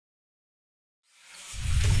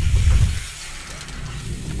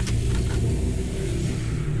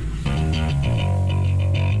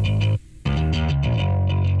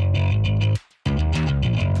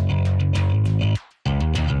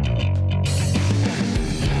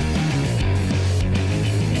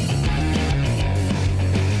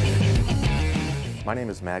My name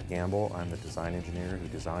is Matt Gamble. I'm the design engineer who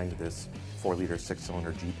designed this 4-liter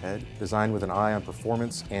 6-cylinder Jeep head, designed with an eye on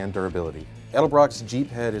performance and durability. Edelbrock's Jeep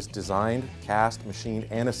head is designed, cast, machined,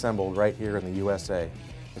 and assembled right here in the USA.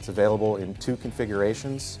 It's available in 2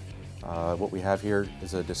 configurations. What we have here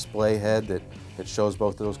is a display head that shows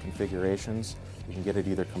both of those configurations. You can get it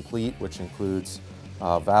either complete, which includes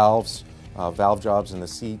valves, valve jobs in the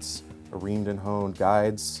seats, reamed and honed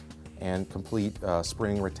guides, and complete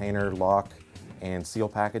spring retainer, lock, and seal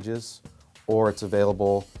packages. Or it's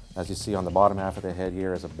available, as you see on the bottom half of the head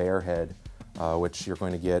here, as a bare head, which you're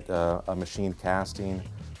going to get a machined casting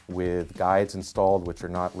with guides installed, which are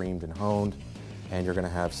not reamed and honed, and you're going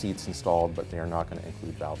to have seats installed, but they are not going to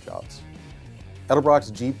include valve jobs. Edelbrock's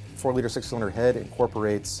Jeep 4-liter 6-cylinder head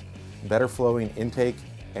incorporates better flowing intake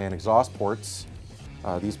and exhaust ports.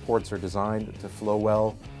 These ports are designed to flow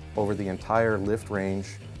well over the entire lift range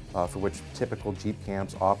for which typical Jeep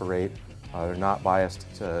cams operate. They're not biased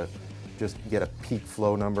to just get a peak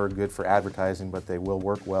flow number, good for advertising, but they will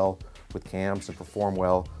work well with cams and perform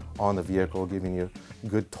well on the vehicle, giving you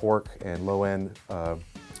good torque and low-end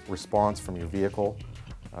response from your vehicle.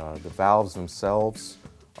 The valves themselves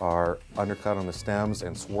are undercut on the stems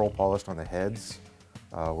and swirl polished on the heads.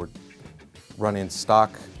 We're running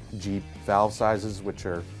stock Jeep valve sizes, which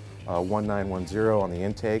are 1910 on the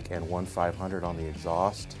intake and 1500 on the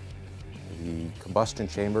exhaust. The combustion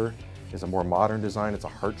chamber is a more modern design. It's a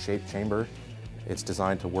heart-shaped chamber. It's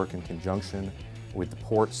designed to work in conjunction with the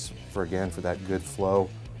ports for that good flow,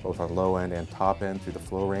 both on low end and top end through the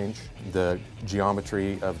flow range. The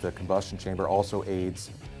geometry of the combustion chamber also aids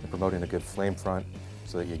in promoting a good flame front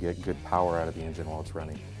so that you get good power out of the engine while it's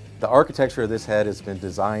running. The architecture of this head has been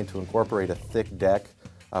designed to incorporate a thick deck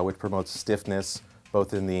which promotes stiffness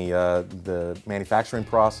both in the manufacturing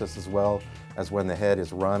process as well as when the head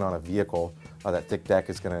is run on a vehicle. That thick deck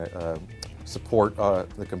is going to support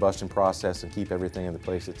the combustion process and keep everything in the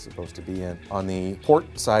place it's supposed to be in. On the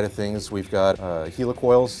port side of things, we've got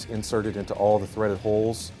helicoils inserted into all the threaded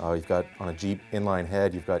holes. You've got, on a Jeep inline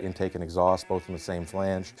head, you've got intake and exhaust both in the same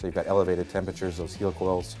flange. So you've got elevated temperatures. Those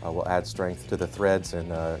helicoils will add strength to the threads and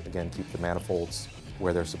again keep the manifolds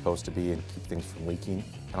where they're supposed to be and keep things from leaking.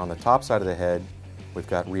 And on the top side of the head, we've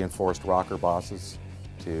got reinforced rocker bosses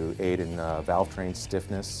to aid in valve train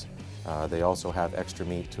stiffness. They also have extra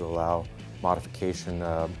meat to allow modification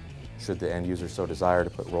should the end user so desire to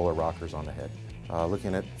put roller rockers on the head.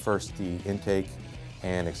 Looking at first the intake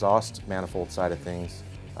and exhaust manifold side of things,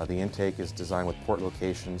 the intake is designed with port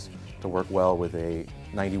locations to work well with a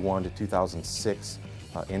 91 to 2006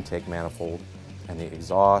 intake manifold, and the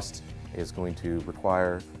exhaust is going to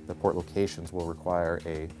require, the port locations will require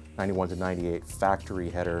a 91 to 98 factory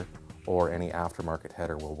header, or any aftermarket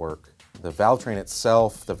header will work. The valve train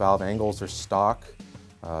itself, the valve angles are stock,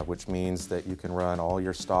 which means that you can run all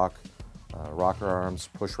your stock rocker arms,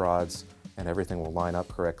 push rods, and everything will line up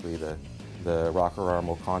correctly. The rocker arm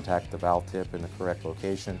will contact the valve tip in the correct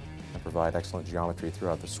location and provide excellent geometry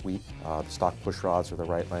throughout the sweep. The stock push rods are the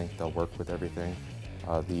right length, they'll work with everything.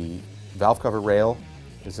 The valve cover rail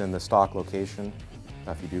is in the stock location.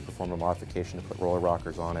 If you do perform a modification to put roller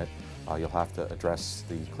rockers on it, you'll have to address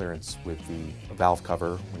the clearance with the valve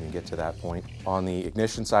cover when you get to that point. On the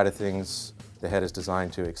ignition side of things, the head is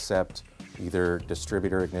designed to accept either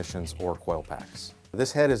distributor ignitions or coil packs.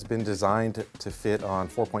 This head has been designed to fit on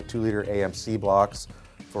 4.2-liter AMC blocks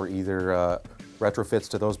for either retrofits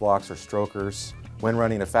to those blocks or strokers. When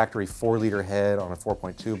running a factory 4-liter head on a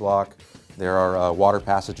 4.2 block, there are water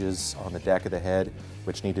passages on the deck of the head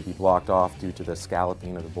which need to be blocked off due to the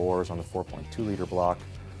scalloping of the bores on the 4.2-liter block.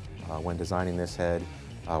 When designing this head,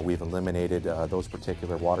 we've eliminated those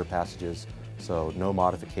particular water passages, so no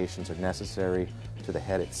modifications are necessary to the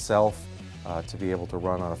head itself to be able to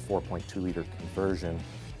run on a 4.2-liter conversion.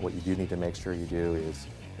 What you do need to make sure you do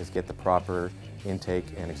is get the proper intake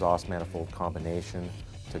and exhaust manifold combination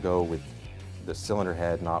to go with the cylinder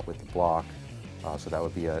head, not with the block. So that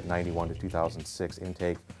would be a 91 to 2006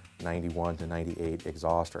 intake, 91 to 98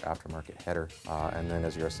 exhaust or aftermarket header. And then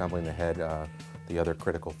as you're assembling the head, the other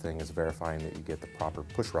critical thing is verifying that you get the proper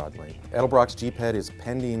push rod length. Edelbrock's Jeep head is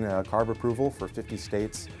pending CARB approval for 50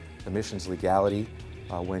 states emissions legality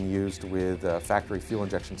when used with factory fuel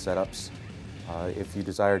injection setups. If you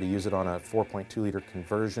desire to use it on a 4.2-liter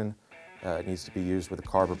conversion, it needs to be used with a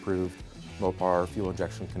CARB-approved Mopar fuel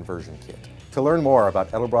injection conversion kit. To learn more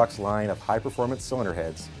about Edelbrock's line of high-performance cylinder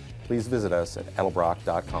heads, please visit us at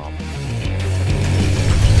edelbrock.com.